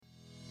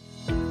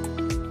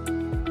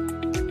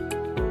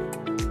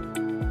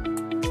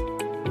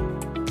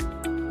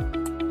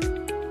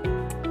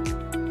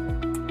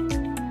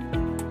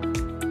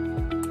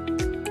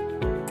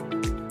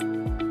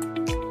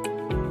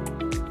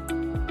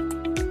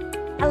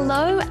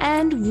Hello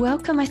and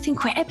welcome. I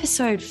think we're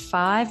episode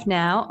 5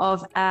 now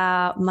of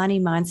our Money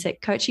Mindset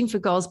Coaching for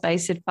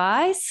Goals-Based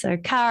Advice. So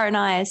Kara and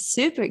I are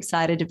super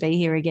excited to be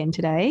here again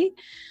today.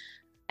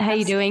 How are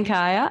you doing,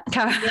 Kara?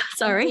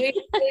 Sorry.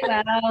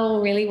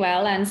 Really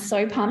well. And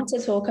so pumped to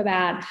talk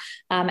about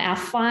our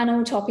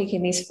final topic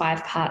in this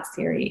 5-part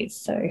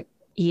series.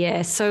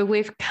 So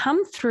we've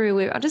come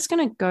through. I'm just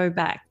going to go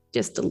back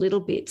just a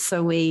little bit.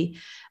 So we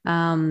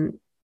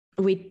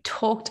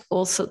talked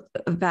also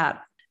about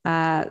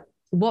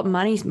what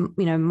money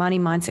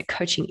mindset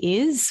coaching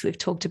is. We've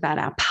talked about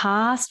our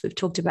past. We've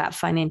talked about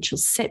financial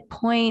set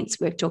points.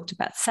 We've talked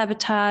about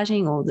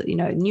sabotaging or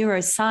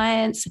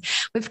neuroscience.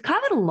 We've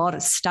covered a lot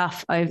of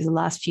stuff over the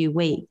last few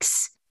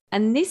weeks.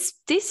 And this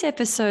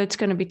episode's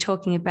going to be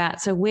talking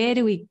about, so what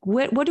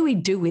do we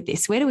do with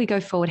this? Where do we go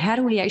forward? How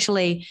do we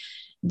actually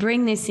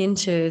bring this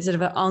into sort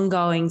of an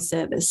ongoing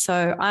service?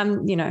 So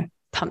I'm,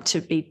 pumped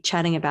to be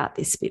chatting about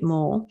this a bit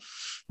more,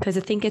 because I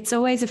think it's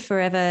always a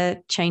forever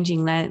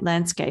changing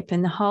landscape.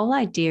 And the whole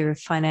idea of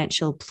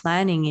financial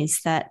planning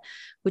is that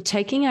we're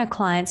taking our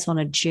clients on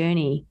a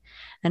journey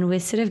and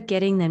we're sort of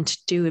getting them to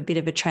do a bit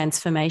of a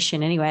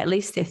transformation anyway, at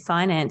least their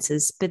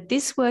finances. But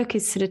this work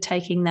is sort of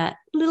taking that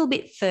a little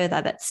bit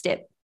further, that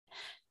step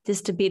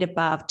just a bit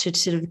above, to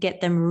sort of get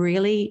them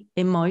really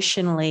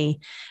emotionally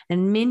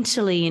and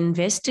mentally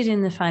invested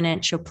in the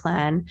financial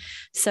plan,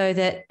 so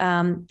that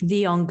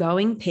the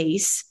ongoing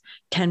piece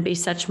can be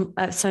such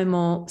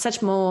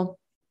more,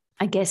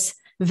 I guess,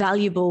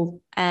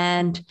 valuable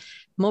and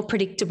more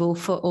predictable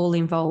for all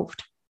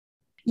involved.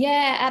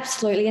 Yeah,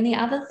 absolutely. And the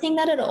other thing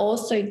that it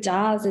also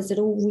does is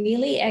it'll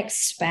really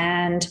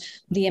expand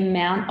the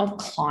amount of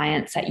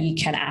clients that you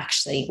can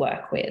actually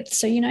work with.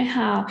 So you know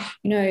how,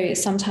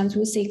 sometimes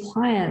we'll see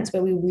clients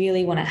where we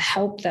really want to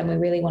help them, we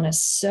really want to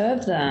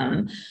serve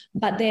them,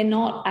 but they're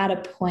not at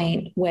a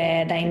point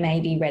where they may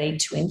be ready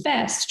to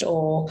invest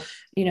or,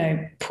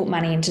 put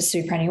money into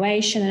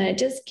superannuation. And it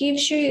just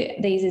gives you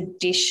these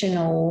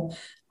additional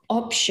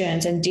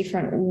options and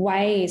different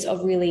ways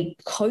of really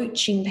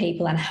coaching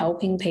people and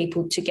helping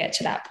people to get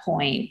to that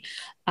point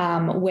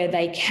where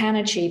they can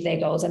achieve their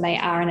goals and they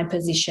are in a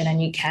position,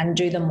 and you can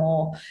do the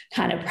more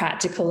kind of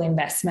practical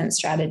investment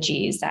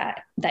strategies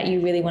that you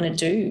really want to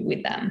do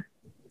with them.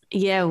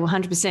 Yeah,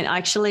 100%. I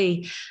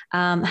actually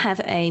have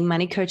a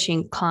money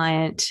coaching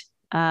client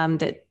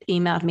that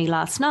emailed me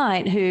last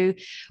night, who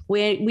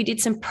we did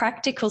some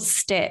practical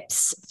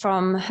steps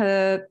from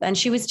her, and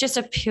she was just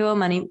a pure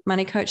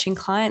money coaching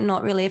client,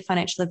 not really a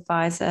financial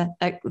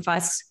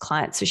advice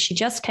client. So she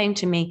just came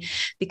to me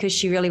because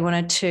she really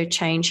wanted to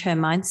change her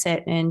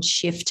mindset and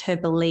shift her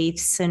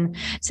beliefs and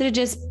sort of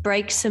just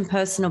break some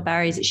personal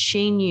barriers that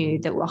she knew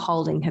that were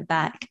holding her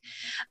back.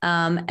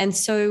 And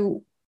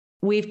so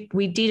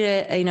we did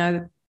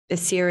a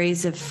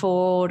series of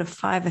 4 to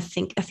 5, I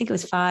think it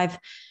was 5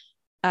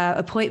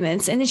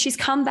 appointments. And then she's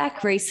come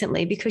back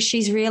recently because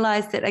she's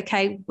realized that,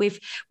 okay,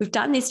 we've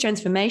done this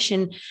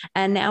transformation,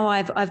 and now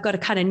I've got a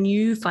kind of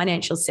new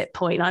financial set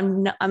point.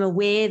 I'm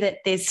aware that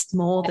there's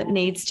more that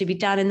needs to be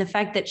done. And the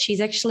fact that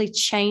she's actually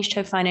changed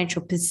her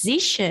financial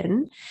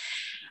position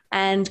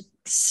and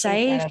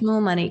saved more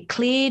money,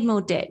 cleared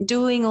more debt,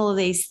 doing all of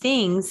these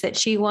things, that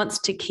she wants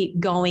to keep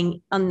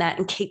going on that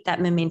and keep that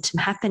momentum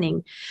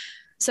happening.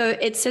 So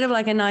it's sort of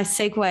like a nice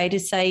segue to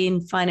say,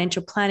 in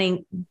financial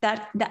planning,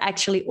 that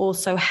actually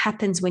also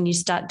happens when you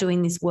start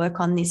doing this work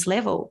on this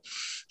level.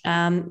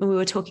 We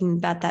were talking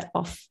about that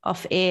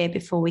off air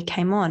before we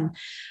came on,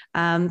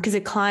 because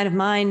a client of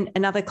mine,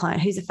 another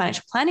client who's a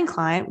financial planning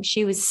client,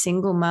 she was a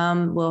single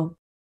mum. Well,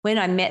 when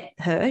I met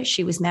her,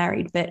 she was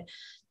married, but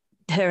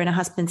her and her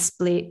husband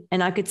split.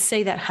 And I could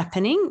see that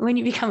happening. When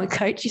you become a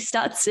coach, you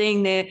start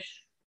seeing their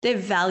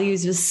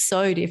values were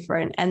so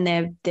different, and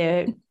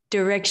their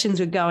directions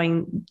were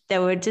going, they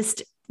were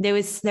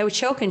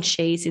chalk and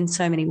cheese in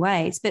so many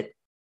ways. But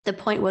the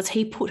point was,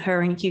 he put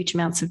her in huge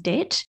amounts of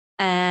debt,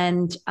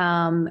 and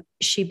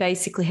she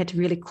basically had to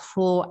really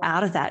claw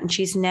out of that. And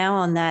she's now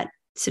on that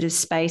sort of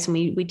space. And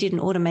we did an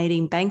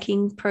automating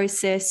banking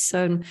process.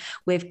 So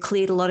we've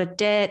cleared a lot of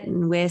debt,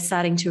 and we're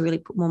starting to really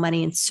put more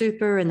money in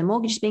super, and the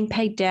mortgage is being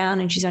paid down,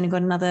 and she's only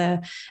got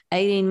another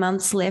 18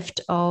 months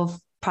left of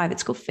private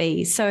school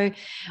fees. So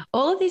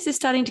all of this is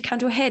starting to come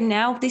to a head.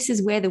 Now this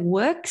is where the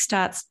work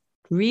starts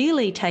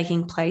really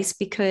taking place,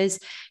 because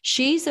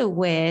she's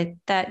aware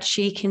that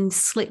she can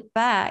slip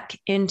back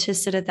into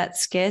sort of that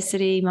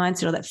scarcity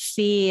mindset or that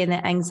fear and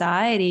that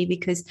anxiety,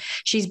 because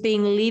she's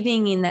been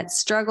living in that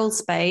struggle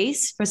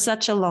space for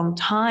such a long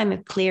time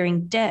of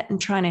clearing debt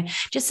and trying to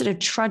just sort of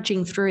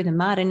trudging through the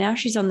mud. And now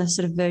she's on the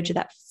sort of verge of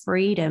that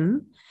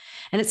freedom.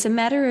 And it's a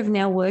matter of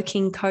now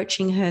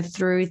coaching her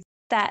through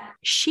that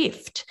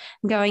shift,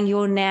 going,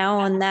 you're now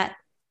on that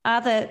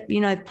other,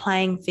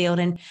 playing field,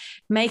 and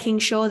making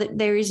sure that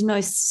there is no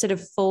sort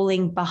of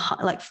falling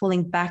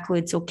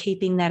backwards or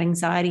keeping that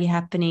anxiety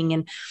happening.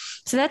 And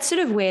so that's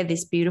sort of where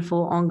this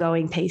beautiful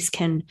ongoing piece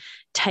can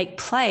take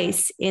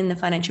place in the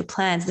financial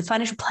plans. The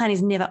financial plan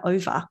is never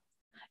over.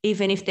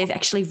 even if they've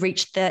actually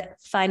reached the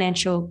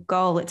financial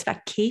goal. It's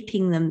about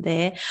keeping them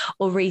there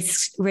or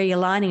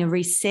realigning and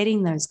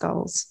resetting those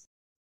goals.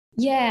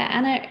 Yeah,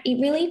 and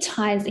it really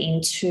ties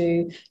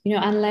into,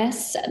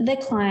 unless the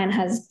client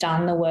has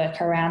done the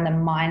work around the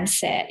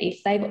mindset,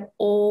 if they've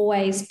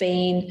always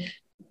been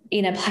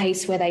in a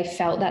place where they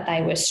felt that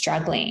they were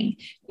struggling,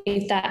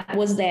 if that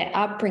was their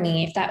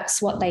upbringing, if that's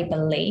what they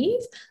believe,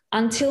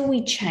 until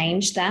we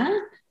change that,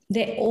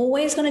 they're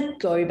always going to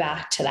go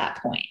back to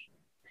that point,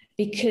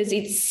 because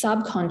it's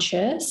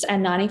subconscious,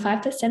 and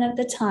 95% of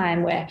the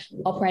time we're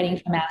operating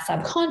from our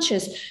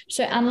subconscious.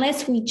 So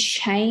unless we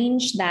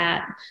change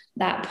that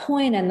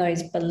point and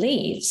those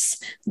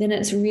beliefs, then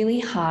it's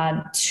really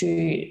hard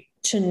to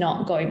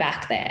not go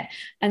back there.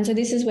 And so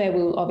this is where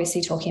we're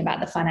obviously talking about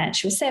the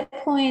financial set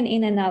point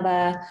in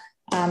another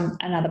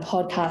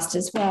podcast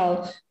as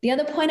well. The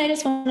other point I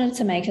just wanted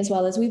to make as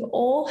well is we've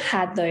all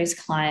had those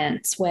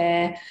clients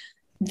where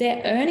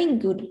they're earning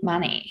good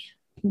money.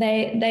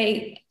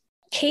 They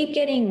keep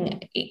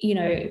getting,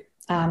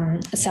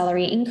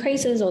 salary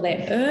increases, or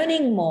they're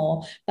earning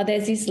more, but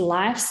there's this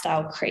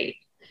lifestyle creep.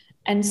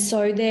 And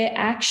so they're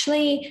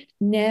actually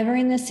never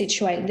in the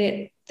situation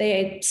that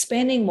they're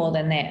spending more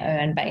than they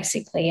earn,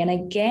 basically. And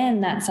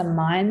again, that's a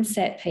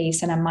mindset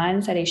piece and a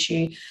mindset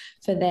issue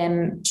for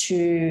them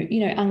to,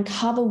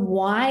 uncover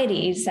why it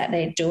is that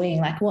they're doing,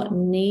 like what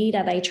need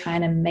are they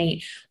trying to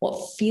meet?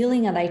 What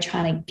feeling are they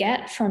trying to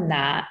get from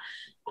that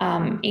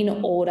in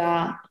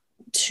order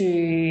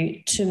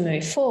to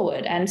move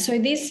forward? And so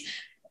this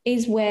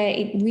is where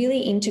it really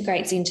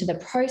integrates into the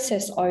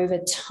process over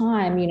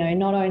time,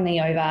 not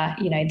only over,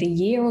 the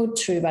year or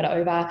two, but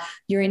over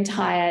your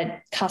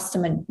entire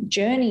customer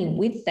journey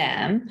with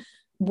them,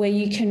 where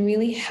you can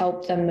really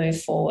help them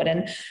move forward.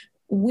 And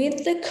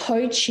with the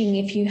coaching,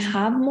 if you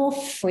have more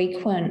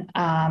frequent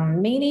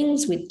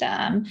meetings with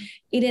them,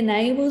 it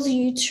enables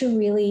you to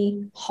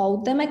really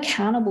hold them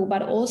accountable.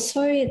 But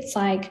also it's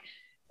like,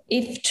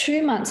 if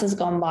 2 months has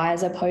gone by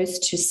as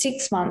opposed to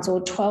 6 months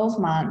or 12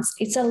 months,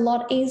 it's a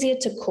lot easier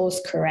to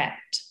course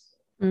correct.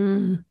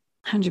 100%.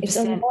 It's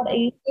a lot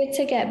easier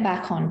to get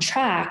back on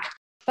track,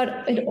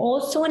 but it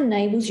also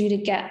enables you to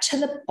get to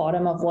the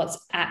bottom of what's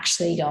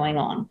actually going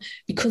on,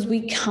 because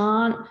we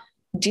can't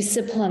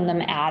discipline them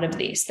out of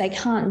this. They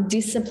can't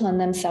discipline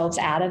themselves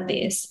out of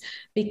this,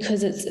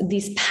 because it's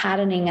this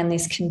patterning and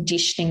this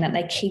conditioning that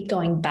they keep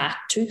going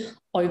back to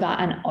over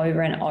and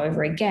over and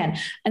over again.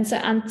 And so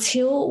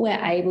until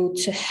we're able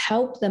to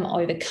help them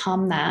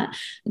overcome that,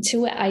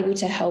 until we're able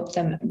to help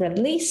them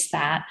release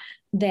that,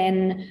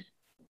 then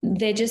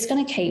they're just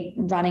going to keep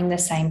running the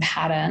same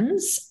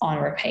patterns on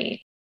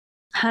repeat.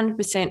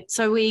 100%.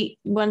 So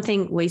one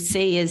thing we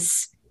see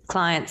is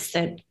clients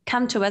that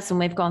come to us, and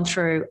we've gone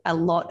through a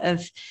lot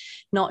of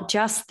not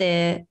just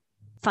their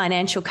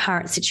financial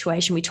current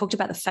situation. We talked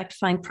about the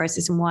fact-finding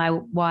process and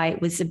why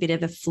it was a bit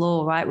of a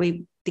flaw, right?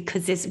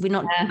 Because we're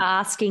not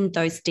asking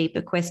those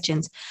deeper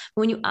questions.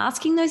 When you're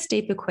asking those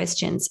deeper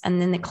questions,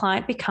 and then the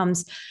client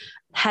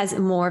has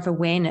more of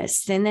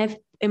awareness, then they've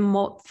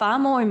far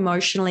more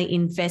emotionally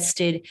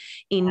invested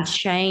in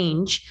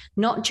change,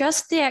 not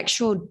just the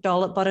actual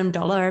bottom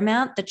dollar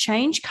amount. The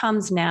change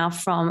comes now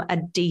from a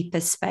deeper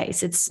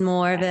space. It's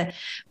more of a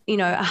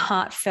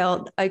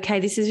heartfelt, okay,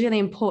 this is really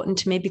important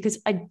to me because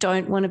I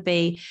don't want to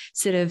be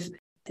sort of,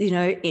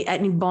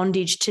 in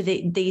bondage to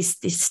this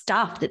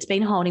stuff that's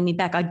been holding me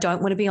back. I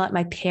don't want to be like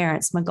my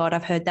parents. My God,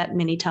 I've heard that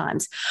many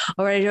times.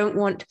 Or I don't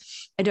want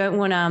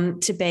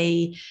to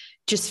be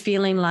just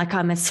feeling like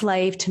I'm a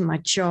slave to my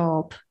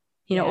job.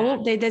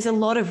 There's a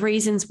lot of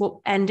reasons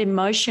and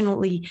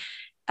emotionally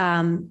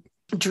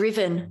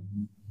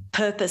driven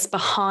purpose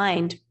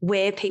behind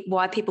why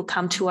people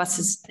come to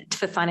us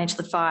for financial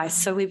advice.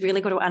 So we've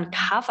really got to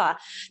uncover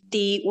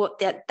what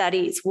that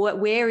is.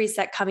 Where is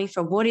that coming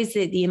from? What is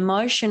the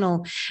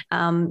emotional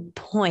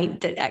point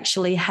that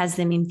actually has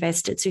them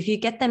invested? So if you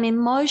get them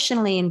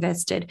emotionally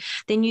invested,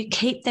 then you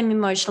keep them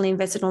emotionally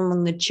invested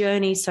along the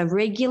journey. So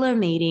regular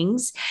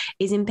meetings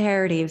is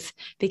imperative,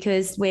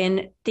 because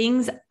when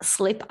things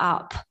slip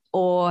up,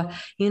 or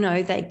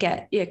they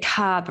get your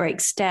car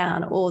breaks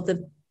down, or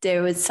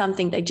there was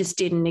something they just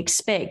didn't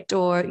expect,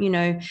 or,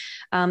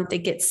 they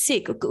get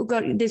sick.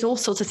 There's all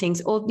sorts of things.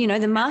 Or,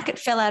 the market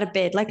fell out of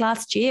bed like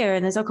last year,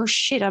 and there's like, oh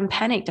shit, I'm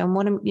panicked. And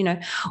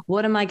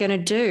what am I going to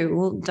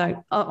do?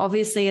 Well,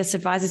 obviously as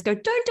advisors go,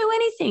 don't do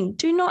anything.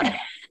 Do not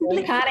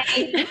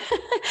panic.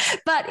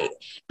 But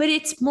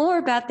it's more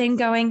about then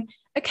going,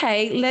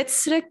 okay, let's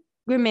sort of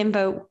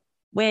remember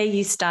where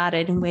you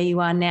started and where you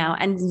are now,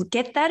 and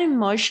get that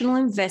emotional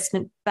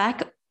investment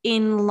back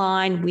in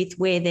line with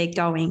where they're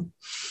going.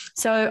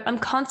 So I'm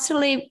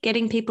constantly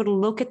getting people to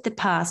look at the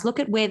past, look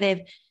at where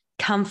they've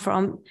come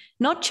from,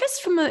 not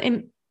just from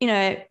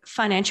a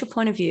financial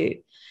point of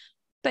view,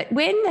 but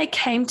when they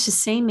came to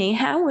see me,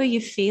 how were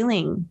you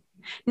feeling?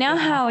 Now,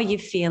 how are you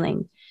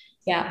feeling?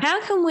 Yeah.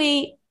 How can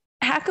we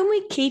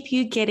keep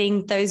you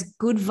getting those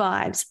good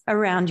vibes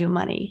around your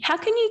money? How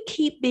can you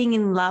keep being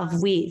in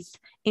love with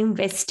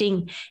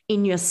investing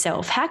in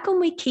yourself? How can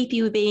we keep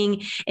you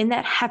being in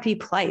that happy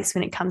place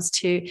when it comes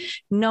to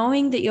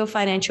knowing that your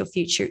financial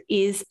future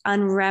is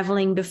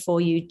unraveling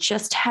before you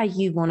just how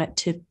you want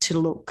it to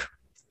look?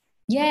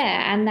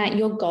 Yeah, and that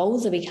your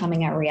goals are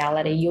becoming a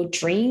reality, your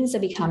dreams are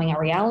becoming a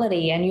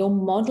reality, and you're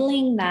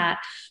modeling that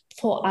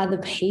for other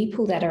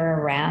people that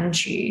are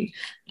around you.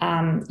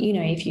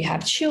 If you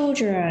have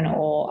children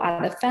or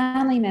other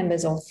family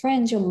members or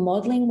friends, you're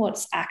modeling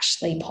what's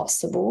actually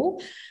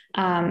possible.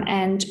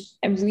 And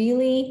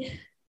really,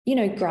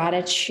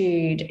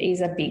 gratitude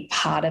is a big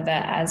part of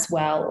it as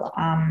well.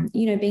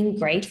 Being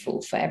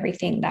grateful for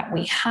everything that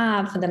we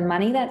have, for the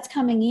money that's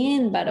coming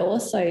in, but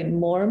also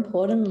more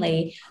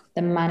importantly,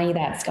 the money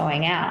that's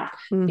going out.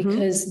 Mm-hmm.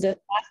 Because the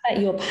fact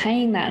that you're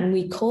paying that, and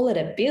we call it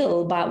a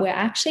bill, but we're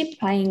actually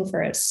paying for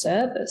a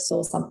service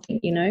or something,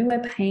 we're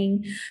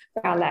paying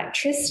for our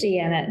electricity,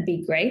 and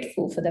be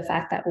grateful for the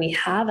fact that we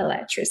have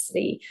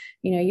electricity.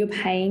 You're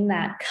paying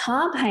that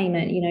car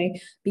payment,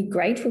 be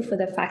grateful for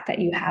the fact that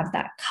you have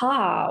that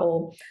car,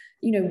 or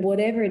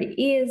whatever it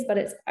is, but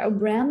it's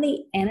around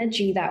the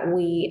energy that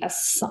we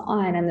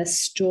assign and the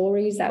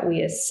stories that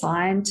we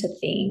assign to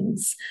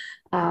things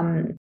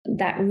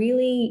that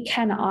really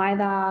can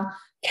either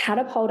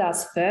catapult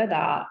us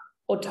further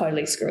or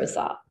totally screw us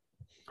up.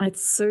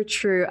 It's so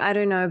true. I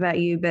don't know about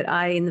you, but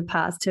I in the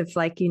past have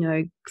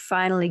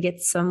finally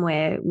get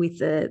somewhere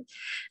with a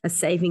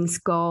savings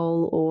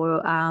goal,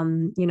 or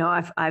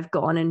I've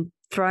gone and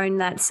thrown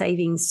that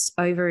savings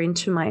over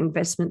into my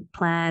investment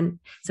plan,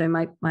 so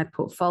my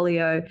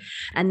portfolio,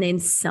 and then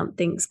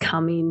something's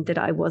come in that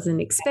I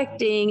wasn't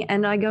expecting,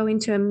 and I go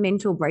into a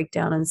mental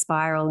breakdown and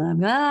spiral,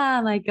 and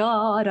I'm, oh my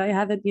God, I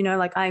haven't,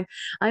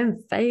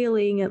 I'm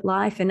failing at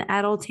life and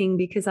adulting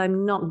because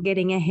I'm not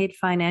getting ahead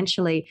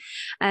financially.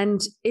 And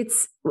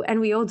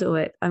we all do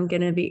it.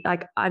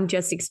 I'm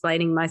just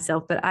explaining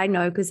myself, but I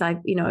know, because I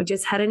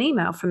just had an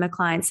email from a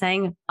client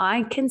saying,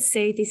 I can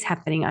see this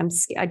happening.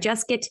 I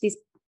just get to this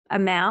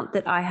amount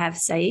that I have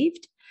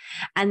saved,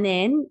 and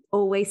then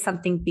always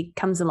something big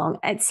comes along.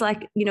 It's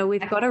like,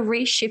 we've got to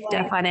reshift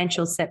our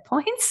financial set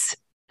points.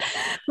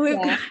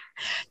 Got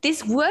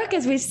this work,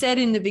 as we said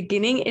in the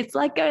beginning, it's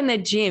like going to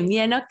the gym.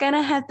 You're not going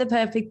to have the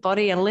perfect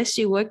body unless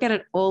you work at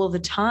it all of the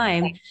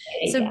time.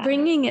 So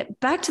bringing it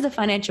back to the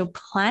financial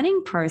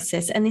planning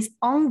process and this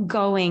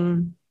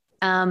ongoing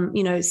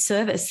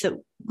service that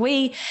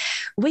we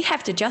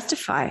have to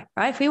justify,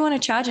 right? If we want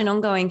to charge an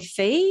ongoing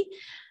fee,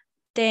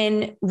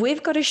 then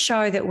we've got to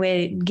show that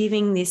we're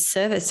giving this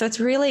service. So it's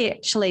really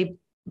actually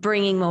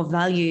bringing more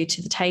value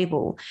to the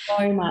table.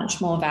 So much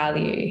more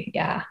value,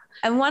 yeah.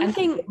 And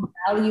the more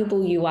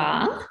valuable you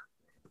are,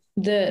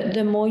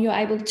 the more you're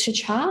able to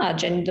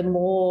charge, and the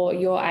more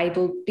you're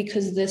able,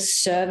 because the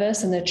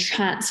service and the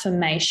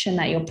transformation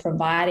that you're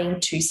providing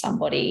to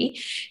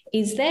somebody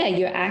is there.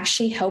 You're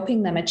actually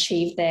helping them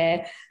achieve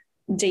their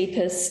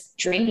deepest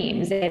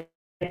dreams, their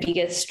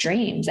biggest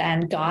dreams,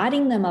 and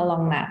guiding them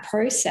along that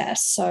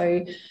process.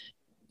 So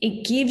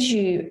it gives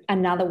you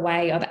another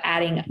way of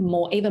adding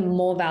even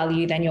more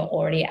value than you're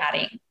already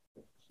adding.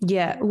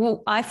 Yeah.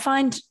 Well, I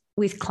find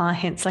with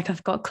clients,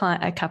 I've got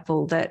a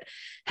couple that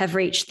have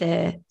reached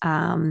their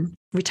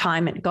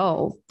retirement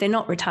goal. They're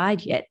not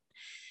retired yet.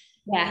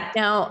 Yeah.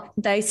 Now,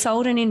 they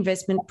sold an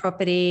investment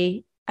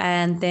property,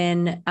 and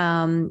then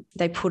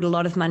they put a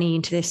lot of money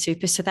into their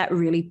super. So that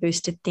really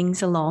boosted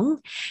things along.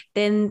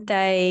 Then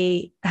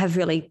they have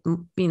really,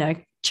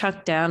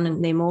 chucked down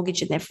in their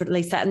mortgage, and they've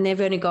released that. And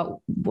they've only got,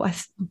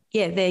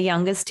 their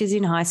youngest is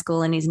in high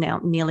school and is now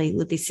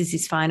this is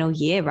his final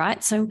year,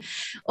 right? So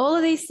all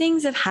of these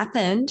things have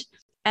happened.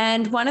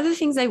 And one of the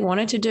things they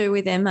wanted to do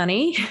with their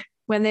money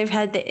when they've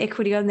had the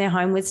equity on their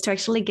home was to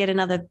actually get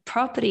another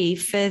property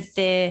for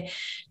their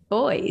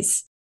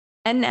boys.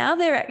 And now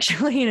they're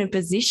actually in a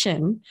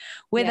position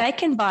where they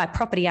can buy a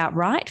property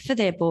outright for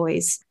their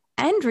boys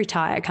and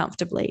retire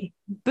comfortably.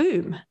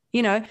 Boom.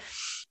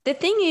 The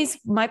thing is,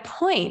 my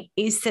point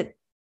is that,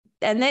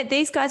 and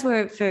these guys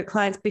were for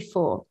clients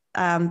before,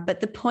 but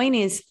the point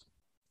is,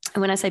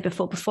 when I say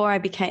before I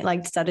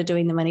became started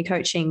doing the money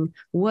coaching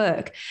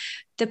work,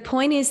 the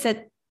point is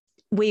that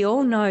we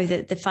all know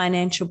that the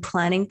financial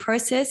planning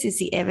process is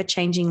the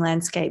ever-changing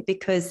landscape,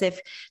 because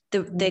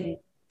the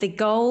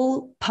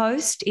goal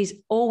post is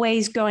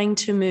always going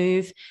to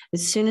move.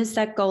 As soon as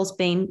that goal's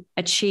been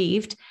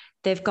achieved,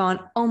 they've gone,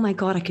 oh my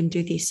God, I can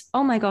do this.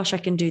 Oh my gosh, I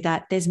can do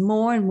that. There's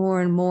more and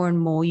more and more and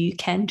more you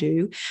can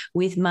do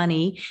with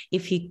money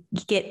if you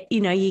get,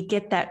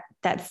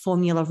 that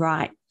formula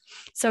right.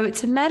 So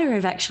it's a matter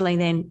of actually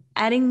then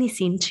adding this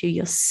into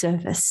your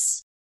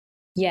service.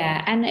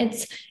 Yeah, and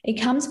it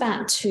comes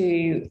back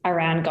to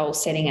around goal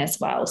setting as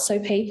well. So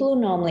people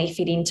normally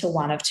fit into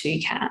one of two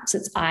camps.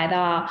 It's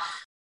either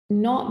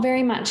not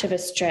very much of a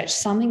stretch,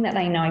 something that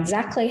they know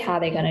exactly how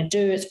they're going to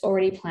do. It's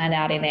already planned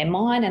out in their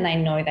mind and they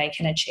know they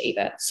can achieve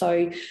it.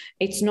 So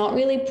it's not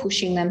really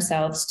pushing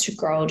themselves to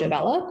grow or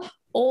develop.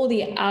 Or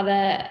the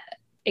other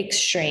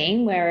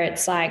extreme where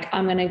it's like,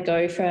 I'm going to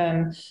go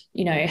from,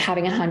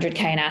 having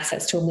 100K in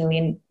assets to $1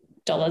 million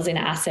dollars in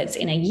assets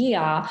in a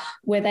year,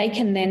 where they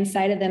can then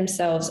say to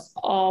themselves,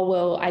 oh,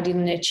 well, I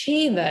didn't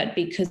achieve it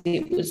because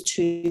it was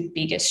too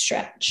big a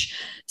stretch.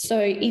 So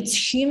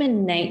it's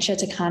human nature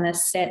to kind of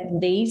set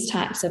these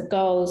types of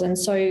goals. And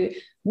so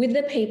with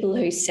the people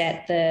who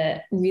set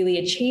the really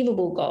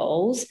achievable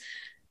goals,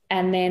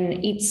 and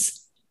then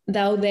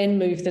they'll then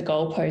move the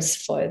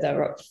goalposts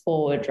further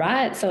forward,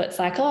 right? So it's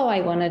like, oh,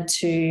 I wanted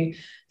to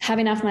have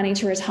enough money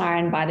to retire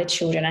and buy the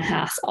children a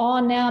house. Oh,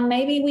 now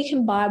maybe we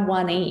can buy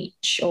one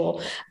each,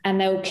 and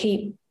they'll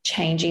keep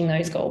changing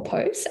those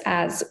goalposts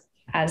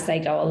as they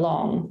go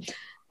along.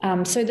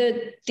 So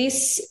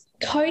this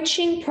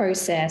coaching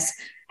process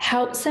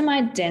helps them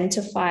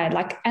identify,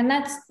 and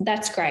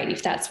that's great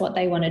if that's what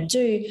they want to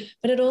do,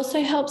 but it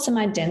also helps them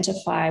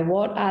identify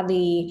what are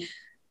the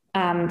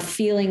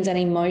feelings and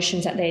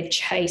emotions that they're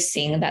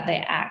chasing that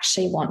they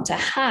actually want to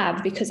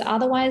have, because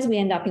otherwise we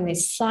end up in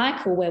this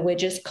cycle where we're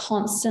just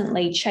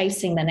constantly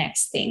chasing the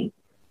next thing.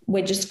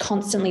 We're just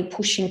constantly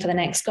pushing for the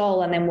next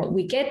goal, and then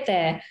we get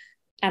there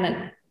and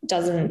it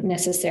doesn't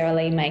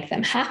necessarily make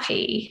them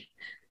happy.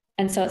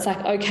 And so it's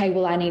like, okay,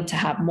 well, I need to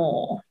have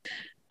more.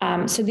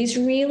 So this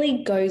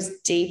really goes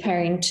deeper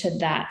into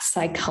that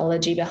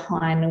psychology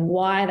behind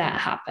why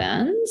that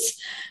happens,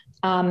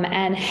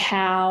 and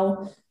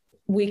how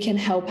we can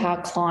help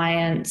our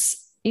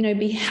clients,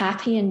 be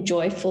happy and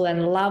joyful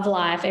and love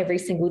life every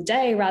single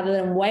day, rather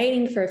than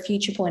waiting for a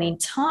future point in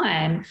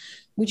time,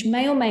 which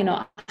may or may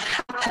not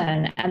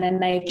happen. And then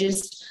they've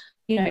just,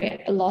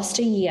 lost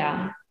a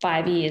year,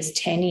 5 years,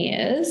 10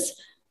 years,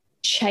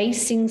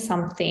 chasing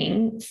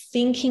something,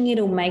 thinking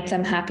it'll make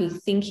them happy,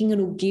 thinking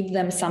it'll give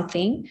them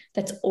something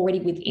that's already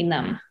within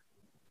them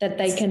that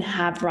they can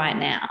have right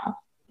now.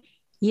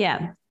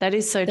 Yeah, that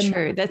is so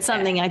true. That's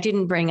something I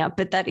didn't bring up,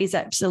 but that is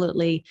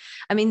absolutely,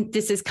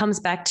 this comes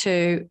back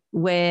to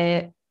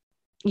where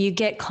you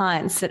get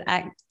clients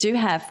that do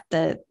have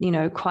the,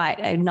 quite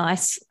a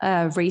nice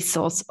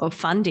resource of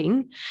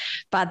funding,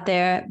 but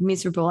they're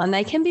miserable and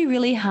they can be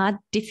really hard,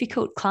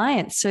 difficult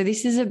clients. So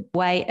this is a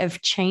way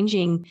of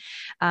changing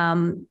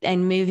and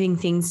moving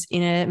things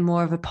in a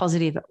more of a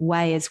positive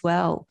way as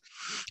well.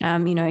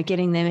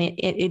 Getting them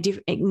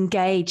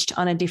engaged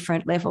on a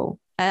different level.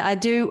 I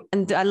do.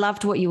 And I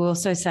loved what you were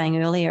also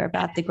saying earlier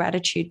about the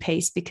gratitude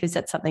piece, because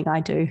that's something I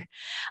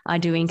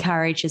do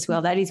encourage as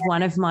well. That is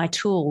one of my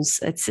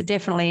tools. It's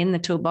definitely in the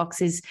toolbox,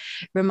 is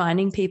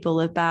reminding people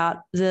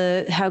about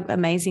how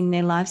amazing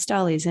their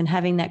lifestyle is and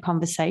having that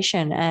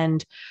conversation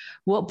and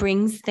what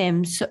brings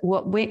them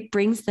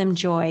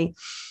joy.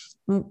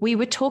 We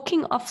were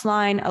talking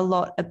offline a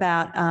lot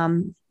about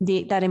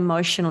that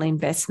emotional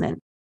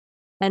investment.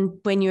 And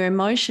when you're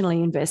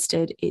emotionally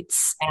invested,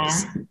 it's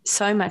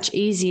so much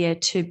easier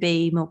to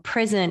be more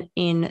present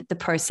in the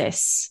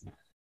process.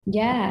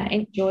 Yeah,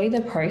 enjoy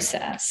the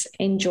process.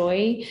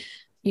 Enjoy,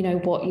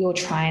 what you're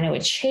trying to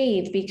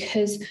achieve,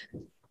 because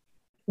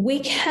we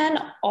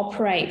can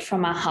operate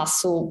from a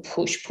hustle,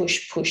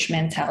 push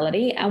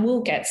mentality, and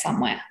we'll get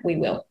somewhere. We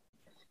will.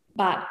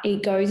 But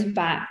it goes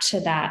back to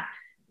that.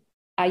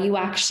 Are you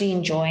actually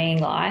enjoying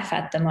life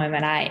at the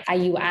moment? Are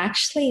you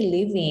actually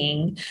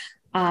living?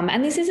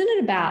 And this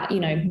isn't about,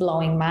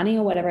 blowing money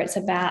or whatever. It's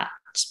about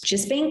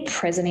just being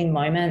present in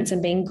moments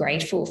and being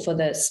grateful for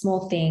the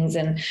small things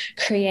and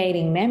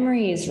creating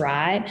memories,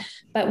 right?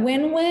 But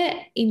when we're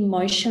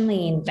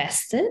emotionally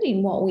invested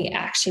in what we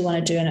actually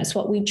want to do, and it's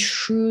what we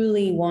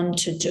truly want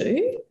to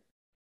do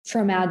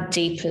from our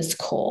deepest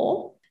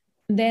core,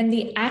 then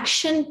the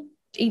action,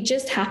 it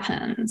just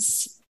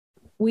happens.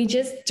 We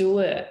just do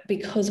it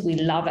because we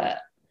love it.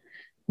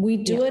 We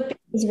do it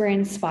because we're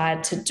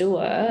inspired to do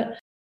it.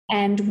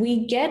 And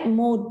we get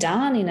more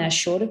done in a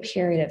shorter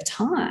period of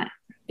time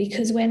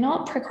because we're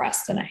not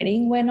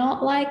procrastinating. We're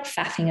not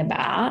faffing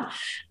about.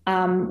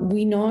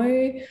 We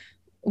know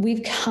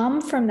we've come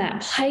from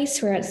that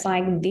place where it's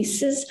like,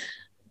 this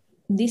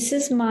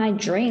is my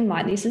dream.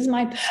 This is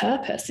my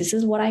purpose. This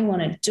is what I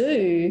want to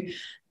do.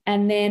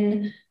 And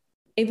then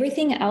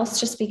everything else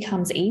just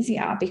becomes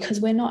easier because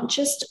we're not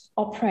just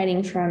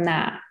operating from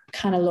that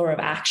kind of law of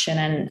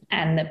action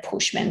and the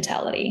push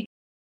mentality.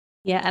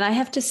 Yeah. And I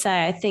have to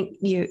say, I think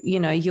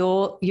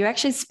you're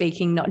actually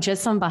speaking not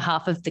just on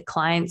behalf of the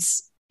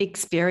client's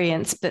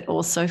experience, but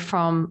also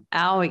from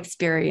our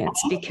experience,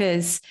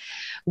 because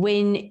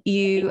when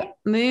you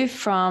move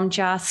from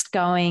just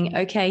going,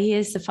 okay,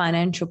 here's the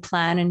financial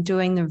plan and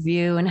doing the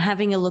review and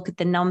having a look at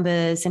the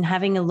numbers and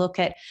having a look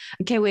at,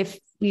 okay,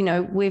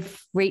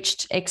 we've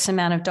reached X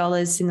amount of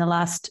dollars in the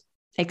last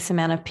X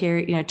amount of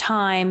period,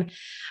 time,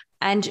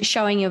 and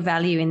showing your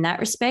value in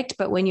that respect.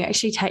 But when you're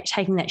actually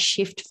taking that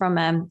shift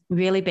from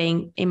really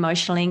being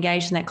emotionally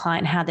engaged in that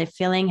client, how they're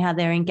feeling, how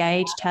they're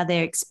engaged, how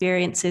their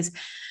experiences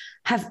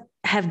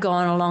have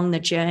gone along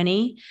the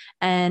journey,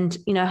 and,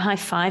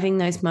 high-fiving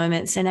those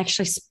moments and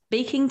actually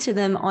speaking to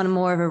them on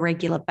more of a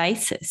regular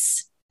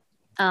basis,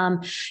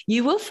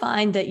 you will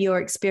find that your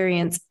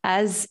experience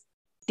as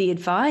the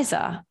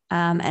advisor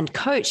and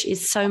coach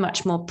is so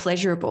much more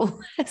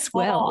pleasurable as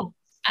well.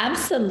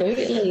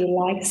 Absolutely.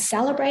 Like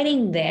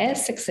celebrating their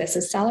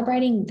successes,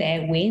 celebrating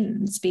their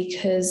wins,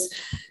 because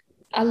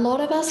a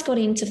lot of us got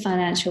into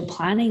financial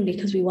planning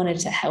because we wanted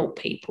to help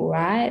people,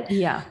 right?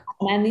 Yeah.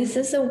 And this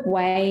is a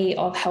way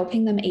of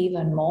helping them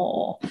even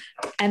more.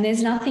 And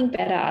there's nothing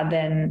better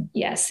than,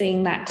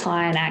 seeing that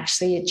client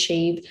actually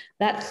achieve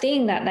that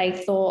thing that they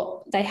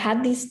thought they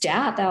had this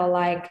doubt. They were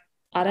like,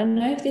 I don't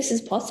know if this is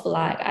possible.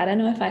 Like, I don't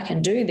know if I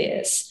can do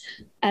this.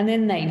 And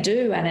then they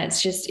do. And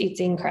it's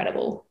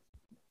incredible.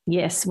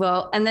 Yes,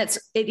 well, and it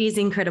is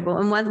incredible.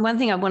 And one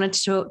thing I wanted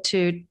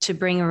to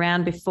bring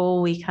around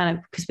before we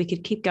because we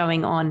could keep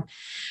going on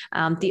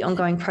the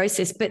ongoing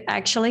process, but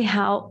actually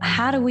how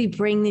do we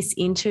bring this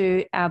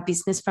into our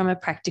business from a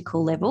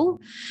practical level?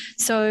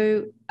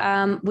 So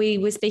we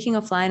were speaking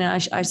offline,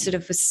 and I sort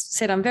of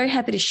said I'm very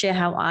happy to share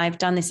how I've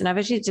done this, and I've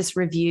actually just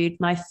reviewed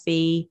my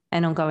fee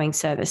and ongoing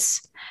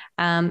service.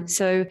 I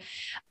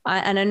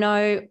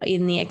know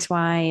in the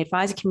XY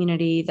advisor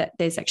community that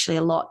there's actually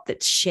a lot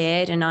that's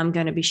shared, and I'm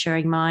going to be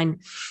sharing mine.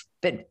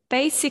 But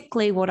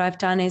basically what I've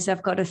done is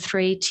I've got a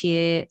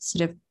 3-tier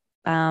sort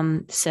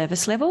of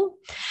service level.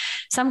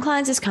 Some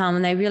clients just come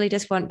and they really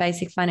just want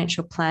basic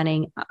financial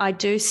planning. I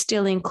do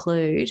still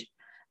include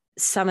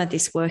some of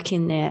this work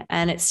in there,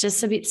 and it's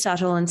just a bit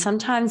subtle. And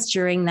sometimes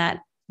during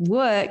that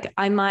work,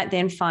 I might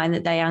then find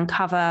that they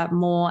uncover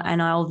more,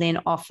 and I'll then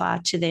offer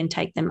to then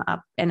take them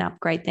up and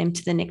upgrade them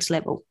to the next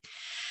level.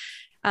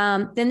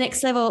 The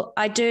next level,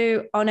 I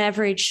do on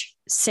average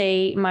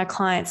see my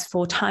clients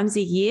 4 times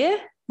a year,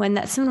 when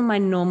that's some of my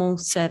normal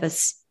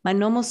service. My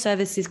normal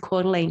service is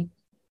quarterly.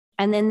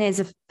 And then there's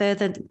a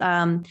further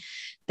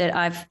that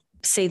I've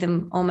see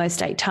them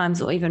almost 8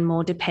 times or even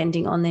more,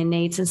 depending on their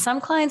needs. And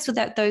some clients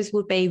those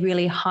would be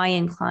really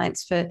high-end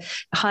clients for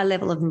a high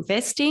level of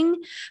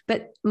investing,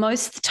 but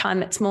most of the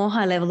time it's more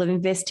high level of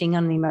investing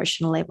on the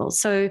emotional level.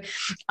 So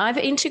I've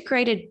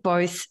integrated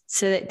both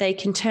so that they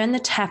can turn the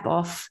tap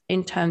off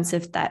in terms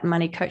of that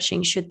money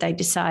coaching should they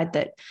decide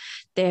that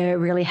they're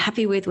really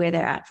happy with where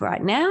they're at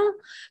right now,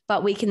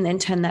 but we can then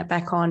turn that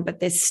back on. But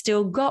they've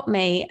still got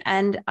me,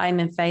 and I'm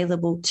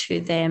available to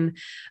them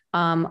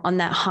on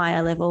that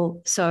higher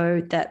level,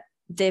 so that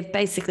they're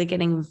basically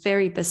getting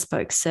very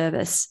bespoke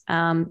service.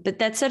 But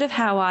that's sort of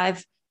how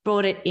I've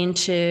brought it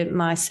into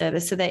my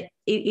service, so that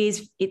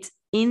it's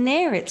in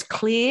there, it's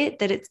clear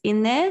that it's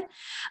in there,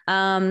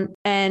 and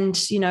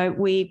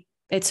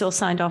it's all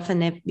signed off,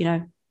 and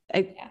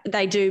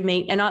they do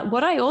meet. And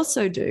what I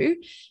also do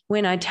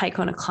when I take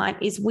on a client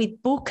is we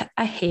book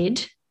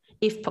ahead.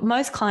 If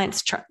most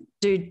clients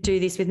do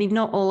this with me,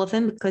 not all of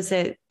them, because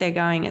they're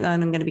going, oh, I'm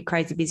going to be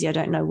crazy busy, I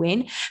don't know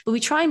when, but we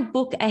try and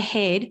book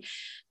ahead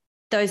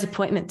those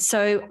appointments.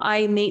 So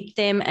I meet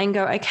them and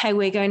go, okay,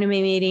 we're going to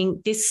be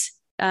meeting this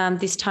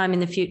time in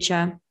the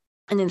future.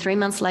 And then 3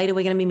 months later,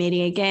 we're going to be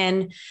meeting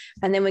again.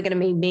 And then we're going to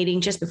be meeting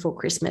just before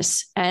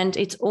Christmas. And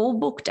it's all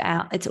booked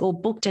out. It's all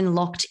booked and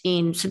locked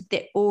in. So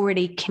they're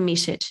already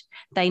committed.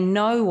 They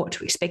know what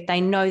to expect.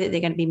 They know that they're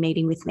going to be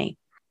meeting with me.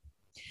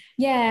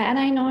 Yeah. And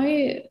I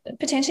know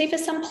potentially for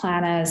some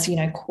planners,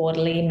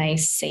 quarterly may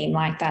seem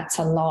like that's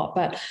a lot.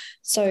 But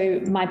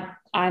so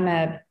I'm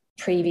a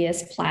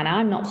previous planner.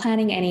 I'm not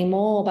planning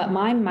anymore, but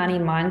my money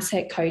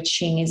mindset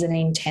coaching is an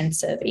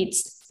intensive.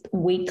 It's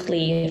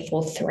weekly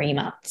for 3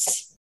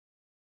 months,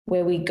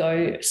 where we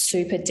go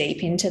super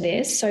deep into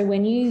this. So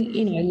when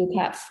you look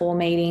at 4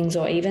 meetings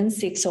or even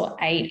 6 or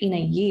 8 in a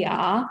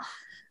year,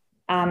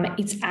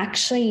 it's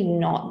actually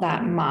not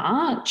that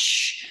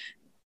much,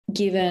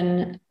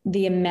 given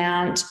the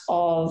amount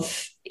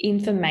of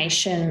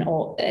information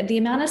or the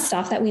amount of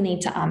stuff that we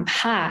need to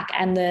unpack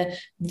and the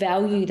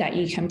value that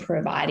you can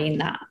provide in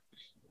that.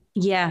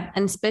 Yeah.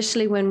 And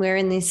especially when we're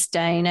in this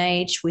day and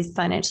age with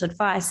financial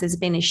advice, there's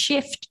been a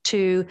shift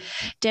to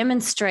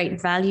demonstrate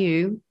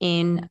value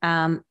in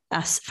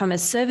us from a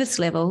service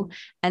level.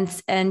 And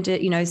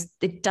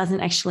it doesn't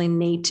actually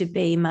need to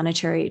be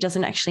monetary. It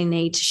doesn't actually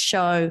need to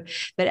show,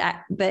 but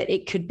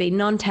it could be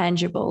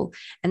non-tangible.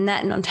 And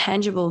that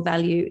non-tangible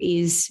value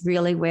is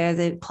really where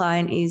the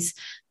client is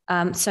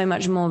so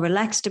much more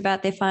relaxed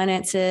about their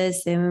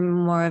finances. They're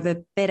more of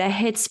a better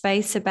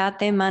headspace about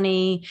their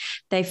money.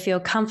 They feel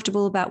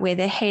comfortable about where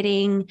they're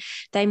heading.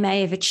 They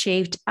may have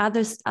achieved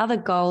other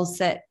goals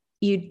that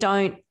you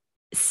don't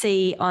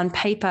see on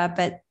paper,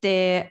 but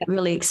they're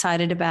really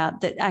excited about,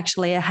 that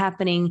actually are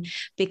happening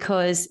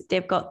because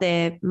they've got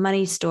their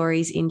money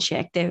stories in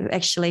check. They're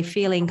actually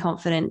feeling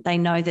confident. They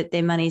know that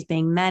their money is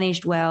being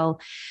managed well,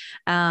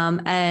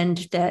 and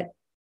that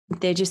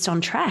they're just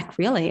on track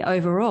really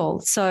overall.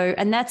 So,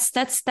 and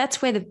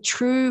that's where the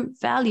true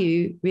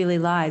value really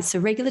lies. So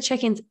regular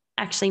check-ins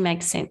actually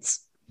make sense.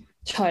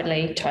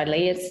 Totally.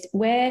 It's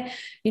where,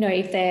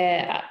 if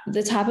they're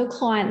the type of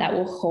client that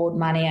will hold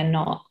money and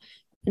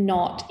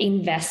not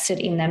invested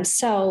in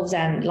themselves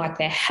and like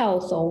their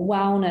health or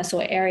wellness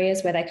or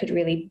areas where they could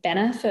really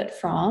benefit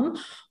from,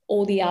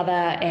 or the other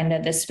end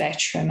of the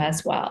spectrum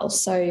as well.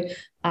 So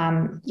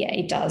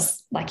it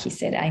does, like you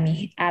said,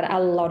 Amy, add a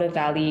lot of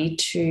value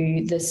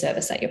to the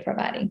service that you're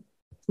providing.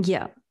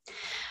 Yeah.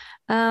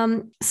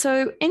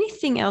 So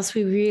anything else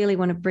we really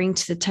want to bring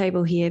to the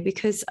table here?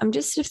 Because I'm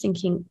just sort of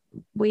thinking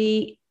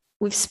we've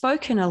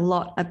spoken a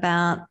lot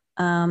about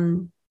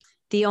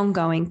the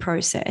ongoing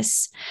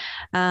process.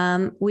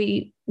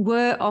 We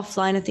were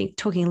offline, I think,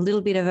 talking a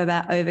little bit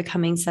about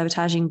overcoming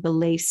sabotaging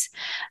beliefs.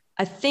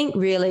 I think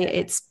really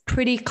it's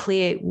pretty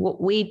clear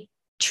what we're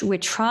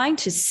trying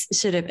to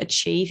sort of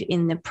achieve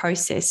in the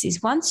process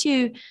is once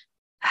you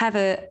have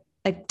a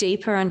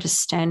deeper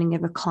understanding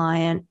of a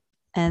client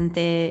and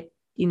their,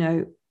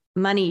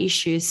 money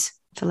issues,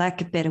 for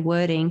lack of better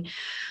wording,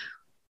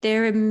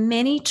 there are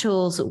many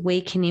tools that we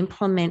can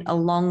implement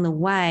along the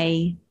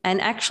way,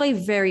 and actually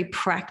very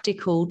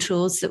practical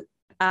tools that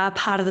are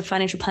part of the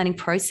financial planning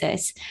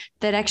process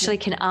that actually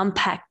can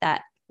unpack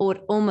that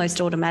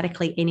almost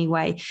automatically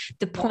anyway.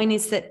 The point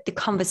is that the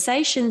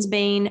conversation's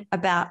been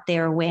about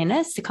their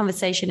awareness. The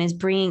conversation is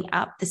bringing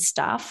up the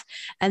stuff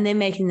and then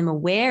making them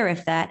aware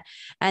of that.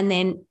 And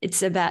then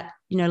it's about,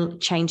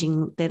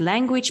 changing their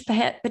language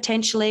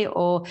potentially,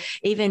 or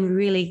even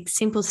really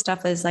simple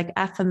stuff as like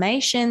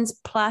affirmations,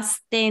 plus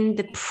then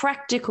the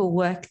practical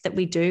work that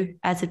we do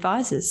as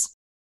advisors.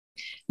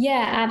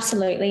 Yeah,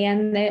 absolutely.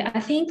 And I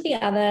think the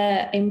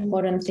other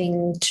important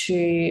thing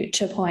to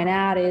point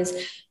out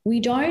is we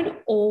don't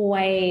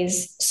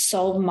always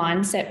solve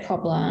mindset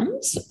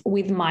problems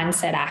with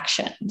mindset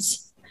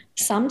actions.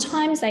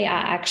 Sometimes they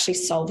are actually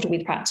solved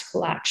with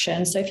practical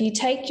action. So if you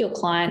take your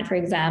client, for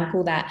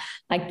example, that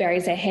like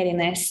buries their head in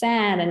their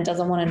sand and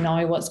doesn't want to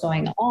know what's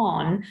going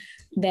on,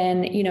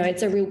 then,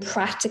 it's a real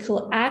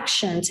practical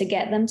action to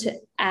get them to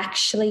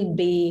actually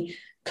be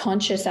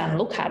conscious and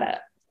look at it.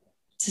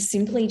 To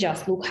simply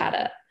just look at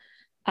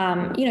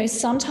it.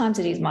 Sometimes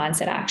it is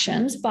mindset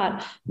actions,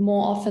 but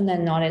more often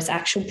than not, it's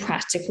actual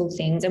practical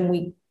things. And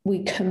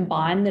we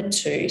combine the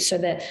two so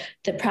that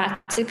the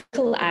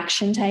practical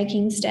action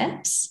taking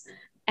steps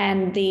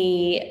and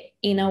the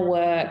inner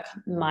work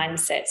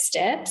mindset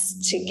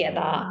steps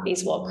together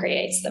is what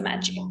creates the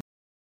magic.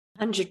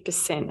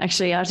 100%.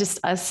 Actually, I was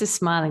just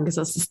smiling because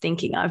I was just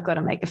thinking I've got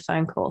to make a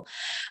phone call.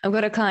 I've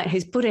got a client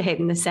who's put her head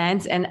in the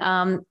sands, and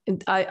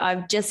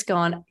I've just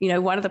gone,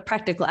 one of the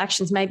practical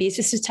actions maybe is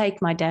just to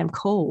take my damn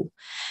call,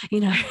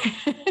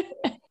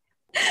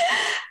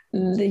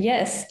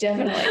 Yes,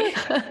 definitely.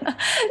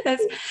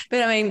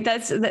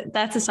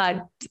 That's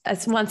aside.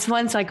 As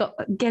once I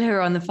get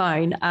her on the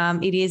phone,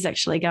 it is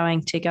actually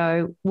going to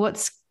go.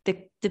 What's the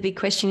big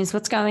question is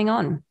what's going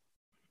on,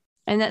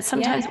 and that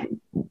sometimes. Yeah.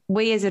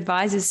 We as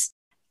advisors,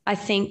 I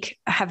think,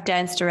 have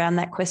danced around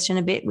that question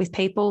a bit with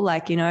people.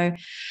 Like, the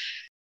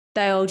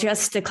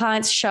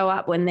clients show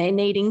up when they're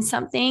needing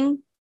something,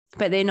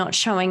 but they're not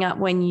showing up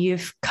when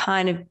you've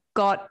kind of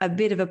got a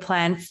bit of a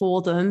plan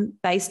for them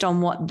based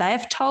on what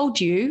they've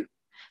told you,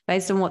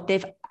 based on what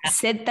they've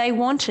said they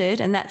wanted.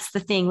 And that's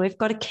the thing. We've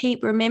got to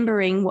keep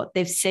remembering what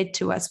they've said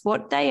to us,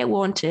 what they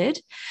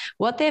wanted,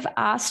 what they've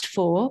asked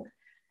for.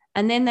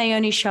 And then they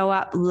only show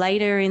up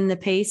later in the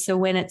piece or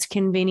when it's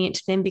convenient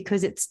to them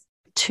because it's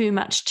too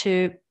much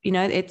to,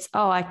 it's,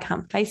 I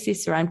can't face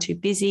this or I'm too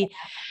busy.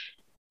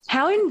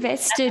 How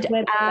invested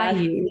are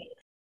you?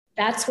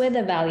 That's where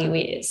the value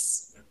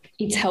is.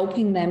 It's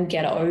helping them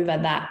get over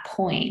that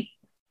point.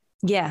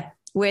 Yeah,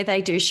 where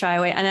they do shy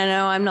away. And I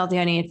know I'm not the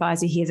only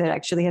advisor here that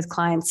actually has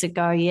clients that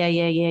go,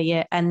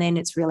 yeah. And then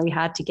it's really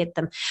hard to get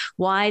them.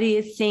 Why do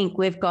you think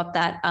we've got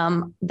that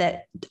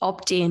that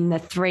opt-in, the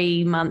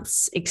 3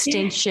 months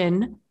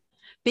extension? Yeah.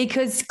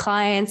 Because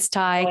clients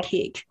tie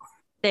kick.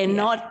 They're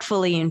not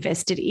fully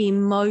invested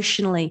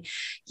emotionally.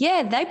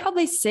 Yeah, they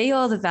probably see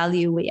all the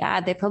value we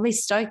add. They're probably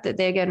stoked that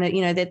they're going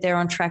to, that they're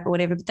on track or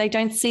whatever, but they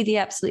don't see the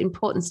absolute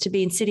importance to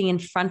be sitting in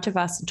front of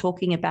us and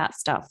talking about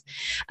stuff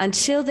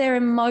until they're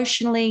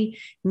emotionally,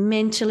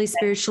 mentally,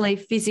 spiritually,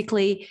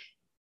 physically,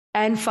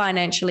 and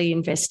financially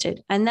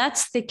invested. And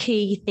that's the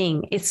key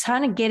thing. It's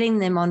kind of getting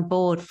them on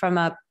board from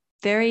a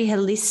very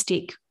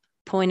holistic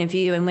point of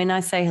view. And when I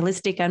say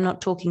holistic, I'm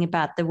not talking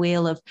about the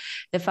wheel of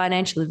the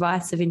financial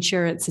advice of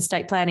insurance,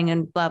 estate planning,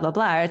 and blah, blah,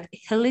 blah.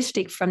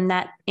 Holistic from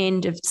that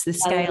end of the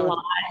scale.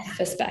 Life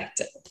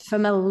perspective.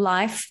 From a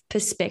life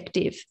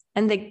perspective.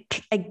 And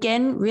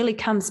again, really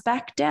comes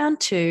back down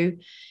to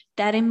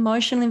that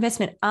emotional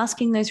investment,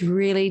 asking those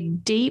really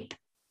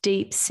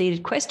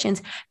deep-seated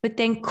questions, but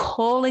then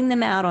calling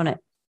them out on it.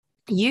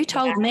 You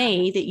told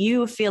me that you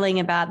were feeling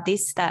about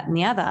this, that, and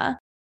the other.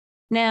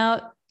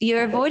 Now,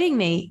 you're avoiding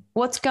me.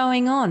 What's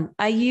going on?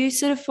 Are you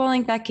sort of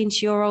falling back into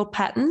your old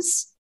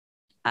patterns?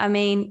 I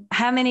mean,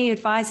 how many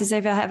advisors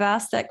ever have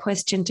asked that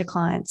question to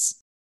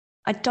clients?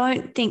 I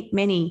don't think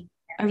many.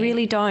 I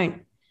really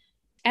don't.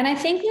 And I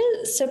think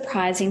the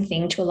surprising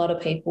thing to a lot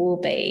of people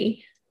will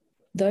be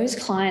those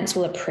clients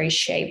will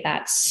appreciate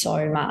that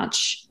so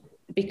much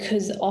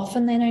because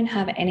often they don't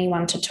have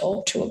anyone to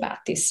talk to about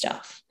this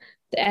stuff.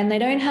 And they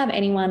don't have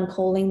anyone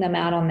calling them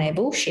out on their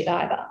bullshit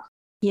either.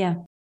 Yeah.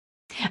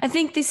 I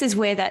think this is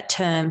where that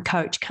term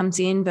coach comes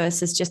in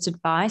versus just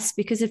advice,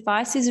 because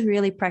advice is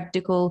really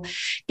practical,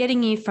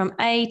 getting you from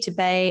A to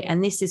B,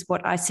 and this is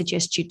what I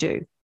suggest you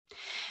do.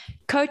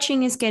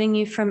 coaching is getting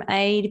you from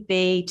A to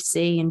B to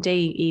C and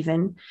D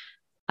even.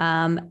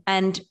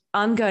 And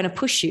I'm going to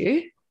push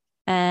you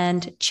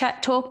and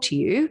talk to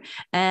you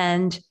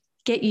and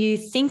get you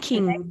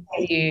thinking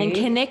and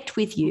connect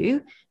with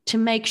you to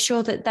make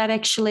sure that that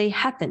actually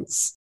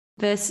happens.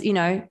 Versus,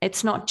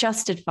 it's not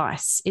just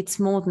advice. It's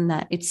more than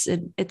that. It's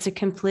a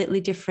completely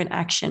different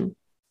action.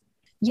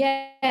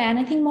 Yeah, and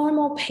I think more and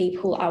more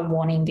people are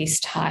wanting this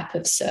type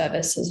of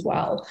service as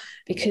well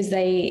because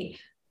they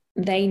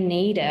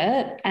need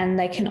it and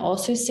they can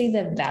also see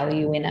the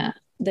value in it,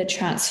 the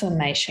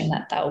transformation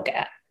that they'll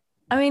get.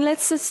 I mean,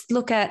 let's just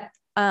look at,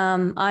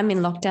 I'm in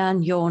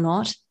lockdown, you're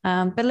not,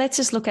 but let's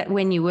just look at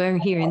when you were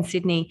here in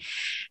Sydney.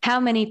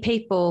 How many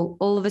people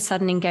all of a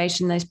sudden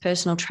engaged in those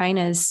personal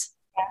trainers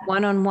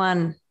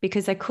one-on-one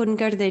because they couldn't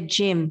go to their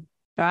gym,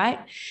 right?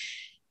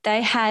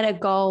 They had a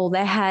goal.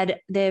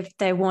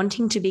 They're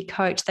wanting to be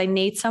coached. They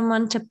need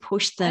someone to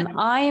push them.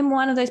 I am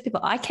one of those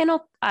people. I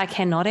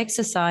cannot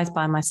exercise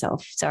by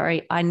myself.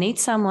 Sorry. I need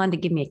someone to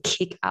give me a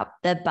kick up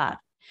the butt.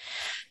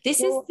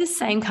 This is the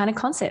same kind of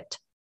concept.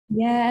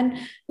 Yeah. And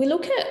we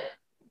look at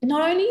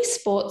not only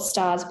sports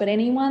stars, but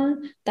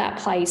anyone that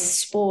plays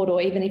sport, or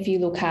even if you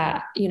look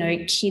at,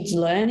 kids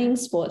learning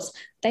sports,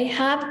 they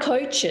have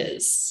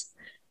coaches.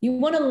 You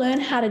want to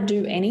learn how to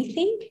do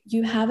anything,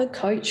 you have a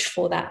coach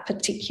for that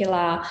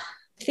particular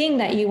thing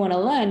that you want to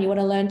learn. You want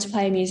to learn to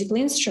play a musical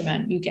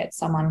instrument, you get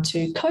someone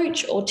to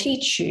coach or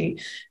teach you.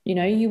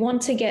 You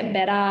want to get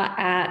better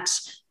at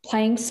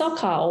playing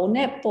soccer or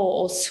netball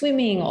or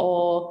swimming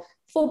or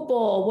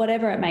football or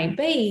whatever it may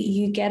be,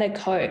 you get a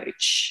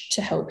coach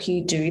to help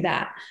you do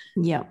that.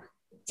 Yeah.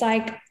 It's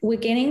like we're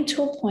getting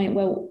to a point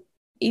where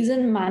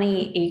isn't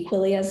money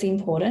equally as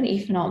important,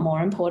 if not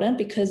more important,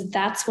 because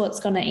that's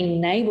what's going to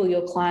enable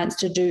your clients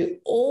to do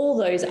all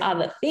those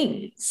other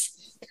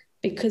things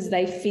because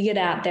they figured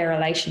out their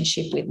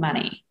relationship with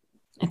money.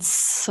 It's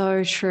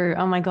so true.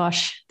 Oh my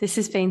gosh, this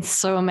has been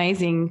so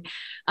amazing.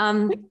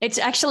 It's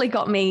actually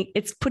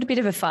it's put a bit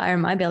of a fire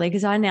in my belly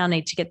because I now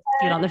need to get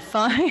on the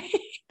phone.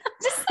 I'm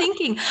just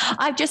thinking,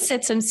 I've just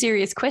said some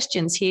serious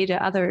questions here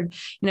to other,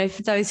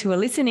 for those who are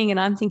listening, and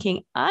I'm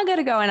thinking, I got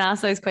to go and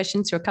ask those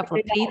questions to a couple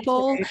of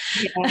people,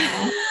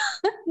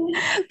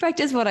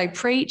 practice what I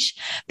preach.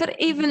 But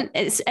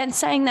and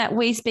saying that,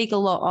 we speak a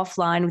lot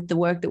offline with the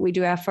work that we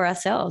do for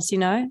ourselves,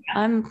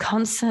 I'm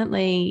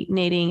constantly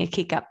needing a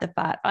kick up the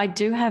butt. I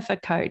do have a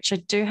coach. I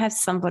do have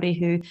somebody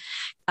who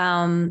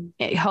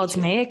holds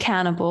me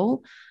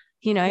accountable,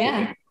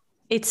 Yeah.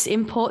 It's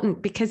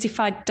important because if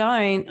I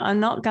don't, I'm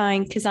not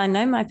going, because I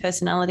know my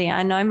personality,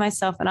 I know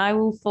myself, and I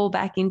will fall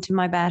back into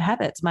my bad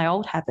habits, my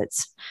old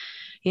habits,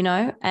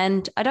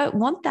 and I don't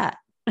want that.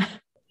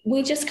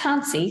 We just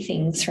can't see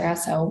things for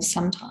ourselves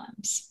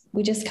sometimes.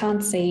 We just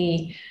can't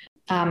see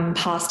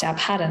past our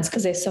patterns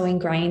because they're so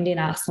ingrained in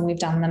us and we've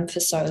done them for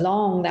so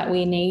long that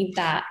we need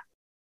that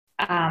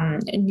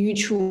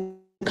neutral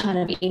kind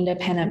of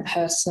independent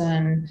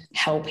person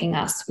helping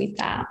us with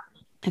that.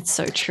 It's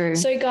so true.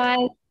 So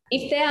guys,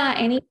 if there are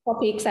any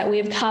topics that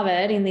we've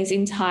covered in this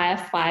entire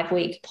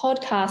 5-week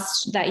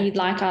podcast that you'd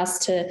like us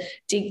to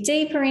dig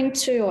deeper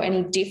into, or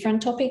any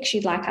different topics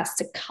you'd like us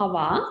to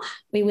cover,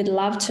 we would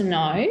love to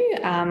know,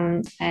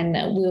 and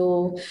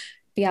we'll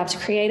be able to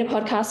create a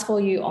podcast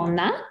for you on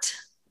that.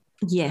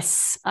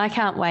 Yes, I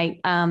can't wait.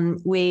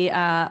 We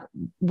are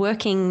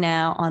working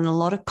now on a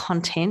lot of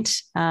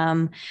content.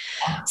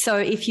 So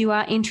if you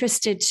are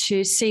interested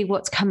to see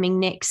what's coming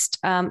next,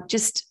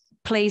 just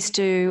please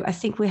do. I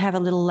think we have a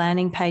little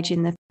landing page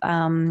in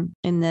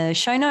the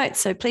show notes.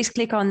 So please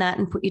click on that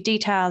and put your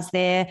details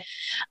there.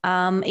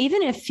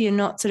 Even if you're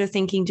not sort of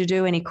thinking to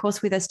do any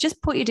course with us,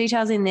 just put your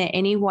details in there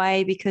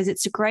anyway, because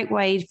it's a great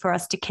way for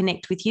us to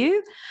connect with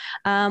you.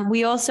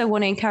 We also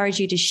want to encourage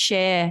you to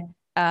share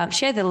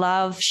the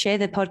love, share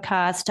the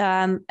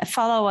podcast,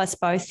 follow us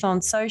both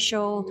on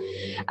social,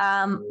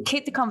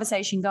 keep the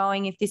conversation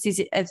going if this is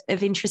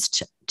of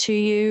interest to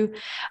you.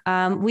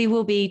 We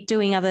will be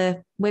doing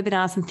other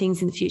webinars and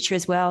things in the future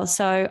as well.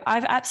 So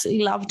I've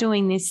absolutely loved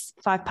doing this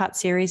 5-part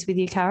series with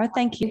you, Cara.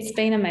 Thank you. It's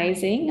been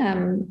amazing.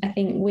 I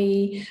think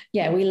we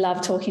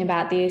love talking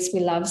about this.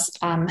 We love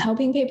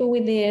helping people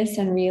with this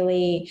and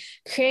really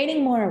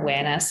creating more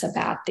awareness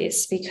about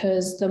this,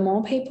 because the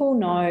more people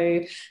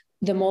know,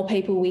 the more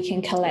people we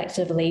can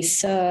collectively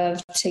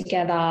serve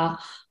together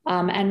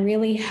and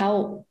really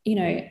help,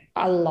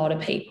 a lot of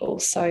people.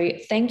 So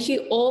thank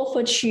you all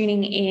for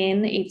tuning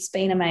in. It's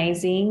been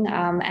amazing.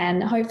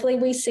 And hopefully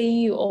we see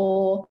you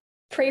all.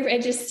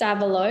 Pre-register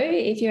below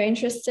if you're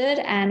interested,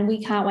 and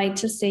we can't wait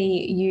to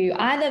see you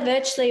either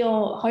virtually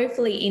or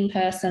hopefully in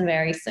person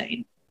very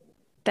soon.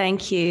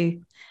 Thank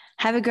you.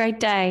 Have a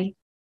great day.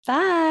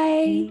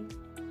 Bye.